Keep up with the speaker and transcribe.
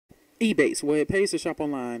Ebates, where it pays to shop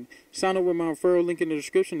online. Sign up with my referral link in the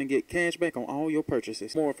description and get cash back on all your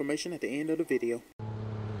purchases. More information at the end of the video.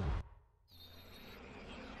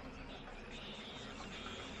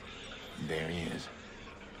 There he is.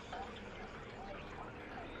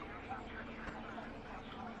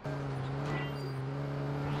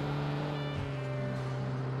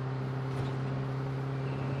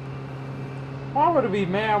 Why would it be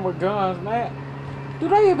man with guns, man? Do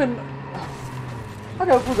they even... I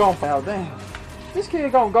guess we're gonna fail. Damn. This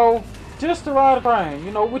kid gonna go just to ride a train, you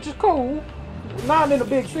know, which is cool. Not in a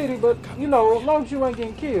big city, but, you know, as long as you ain't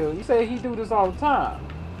getting killed. You say he do this all the time.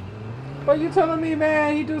 But you telling me,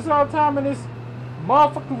 man, he do this all the time and this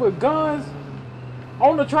motherfucker with guns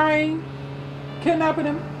on the train, kidnapping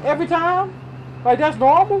him every time? Like, that's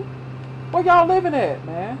normal? Where y'all living at,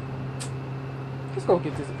 man? Let's go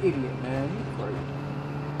get this idiot, man. He's crazy.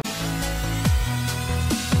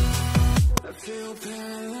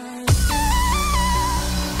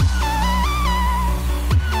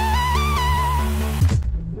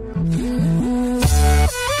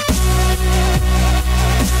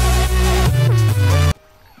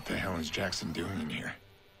 What the hell is Jackson doing in here?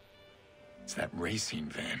 It's that racing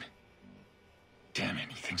van. Damn it,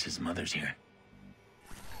 he thinks his mother's here.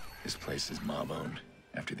 This place is mob-owned.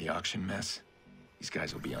 After the auction mess, these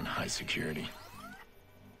guys will be on high security.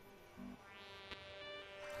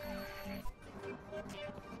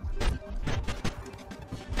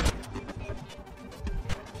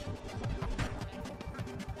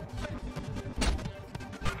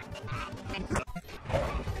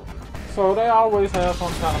 So they always have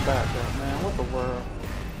some kind of backup, man. What the world?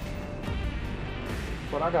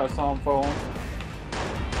 But I got something for them.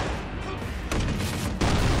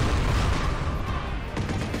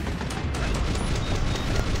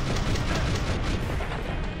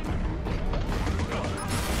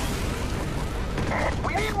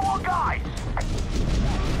 We need more guys!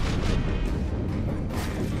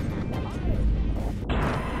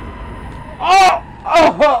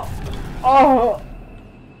 Oh!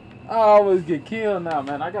 I always get killed now,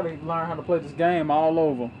 man. I gotta learn how to play this game all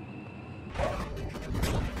over.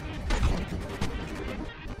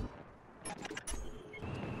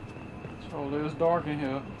 So it's dark in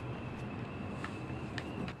here.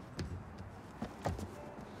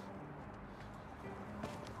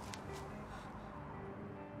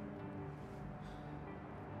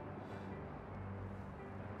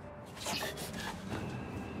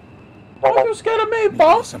 Why you scared of me,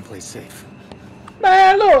 boss? Someplace safe.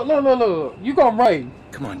 Man, look. You gonna raid.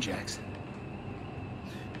 Come on, Jackson.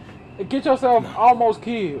 And get yourself almost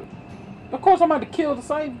killed. Of course I'm about to kill the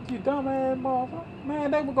same, you dumbass motherfucker.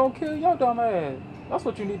 Man, they were gonna kill your dumb ass. That's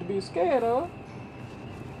what you need to be scared of.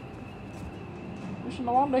 You should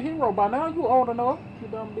know I'm the hero by now. You old enough, you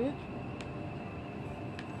dumb bitch.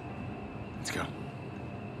 Let's go.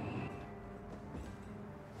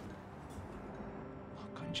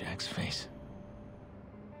 Look on Jack's face.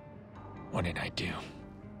 What did I do?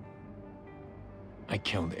 I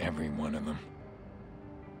killed every one of them.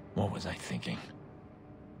 What was I thinking?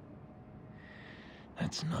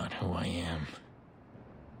 That's not who I am.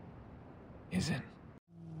 Is it?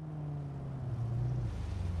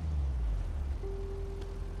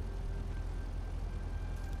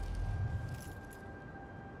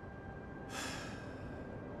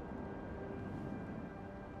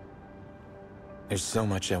 There's so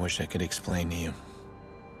much I wish I could explain to you.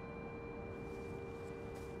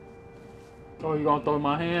 Oh, you gonna throw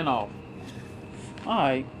my hand off?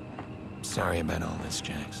 Alright. Sorry about all this,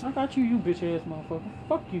 Jax. I got you, you bitch ass motherfucker.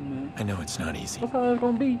 Fuck you, man. I know it's not easy. That's how it's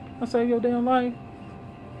gonna be. I save your damn life.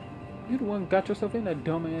 You the one who got yourself in that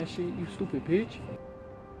dumb ass shit, you stupid bitch.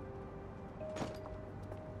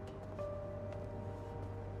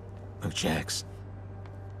 Look, Jax.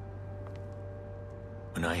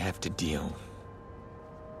 When I have to deal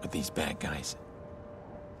with these bad guys,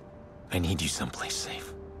 I need you someplace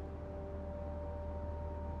safe.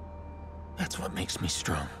 That's what makes me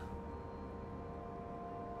strong.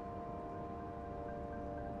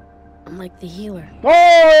 I'm like the healer.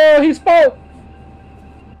 Oh, he spoke!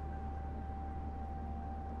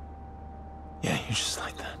 Yeah, you're just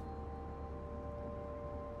like that.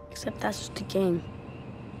 Except that's just a game.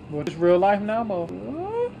 Well, it's real life now,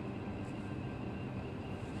 motherfucker.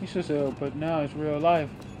 You should say, but now it's real life.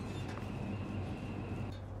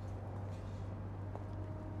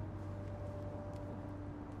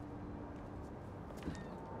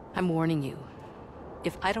 I'm warning you.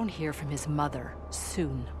 If I don't hear from his mother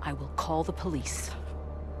soon, I will call the police.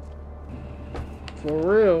 For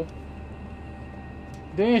real.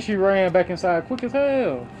 Then she ran back inside quick as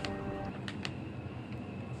hell.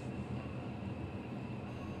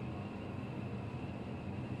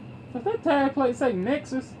 Does that tag plate say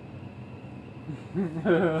Nexus?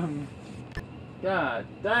 God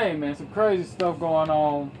dang, man, some crazy stuff going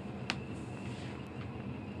on.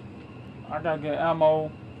 I gotta get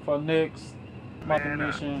ammo for next monthly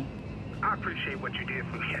mission. I appreciate what you did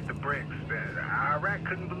for me at the bricks. Iraq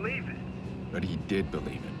couldn't believe it. But he did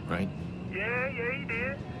believe it, right? Yeah, he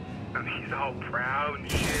did. I mean, he's all proud and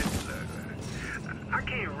shit. I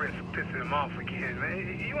can't risk pissing him off again,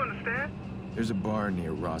 man. You understand? There's a bar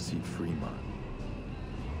near Rossi Fremont.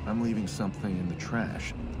 I'm leaving something in the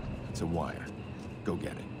trash. It's a wire. Go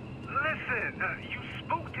get it. Listen, you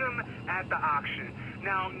spooked him at the auction.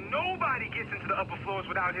 Now, nobody gets into the upper floors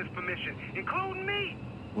without his permission, including me.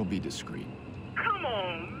 We'll be discreet. Come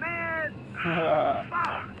on, man.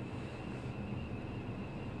 Fuck.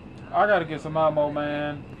 I gotta get some ammo,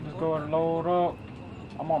 man. Just go and load up.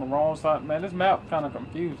 I'm on the wrong side. Man, this map kind of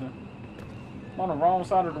confusing. I'm on the wrong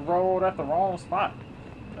side of the road at the wrong spot.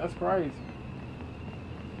 That's crazy.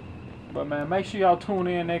 But man, make sure y'all tune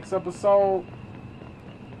in next episode.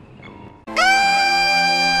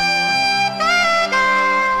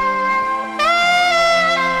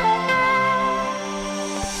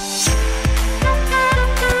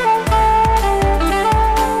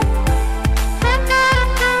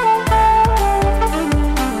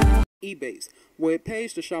 Ebates, where it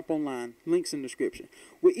pays to shop online. Links in the description.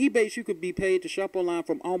 With Ebates, you could be paid to shop online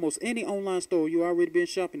from almost any online store you already been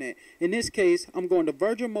shopping at. In this case, I'm going to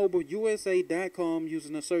virginmobileusa.com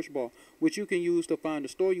using the search bar, which you can use to find the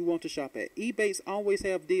store you want to shop at. Ebates always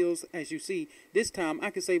have deals, as you see. This time, I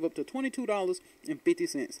can save up to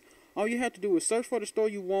 $22.50. All you have to do is search for the store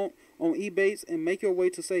you want on Ebates and make your way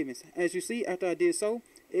to savings. As you see, after I did so,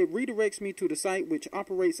 it redirects me to the site which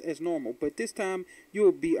operates as normal, but this time you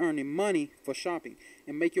will be earning money for shopping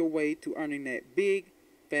and make your way to earning that big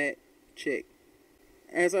fat check.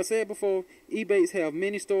 As I said before, Ebates have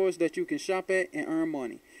many stores that you can shop at and earn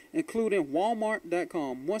money, including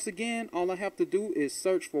Walmart.com. Once again, all I have to do is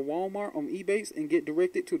search for Walmart on Ebates and get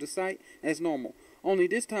directed to the site as normal. Only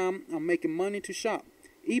this time, I'm making money to shop.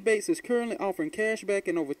 Ebates is currently offering cash back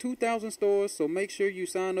in over 2,000 stores, so make sure you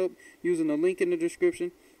sign up using the link in the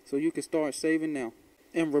description so you can start saving now.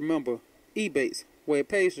 And remember, Ebates, where it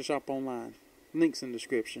pays to shop online. Links in the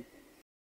description.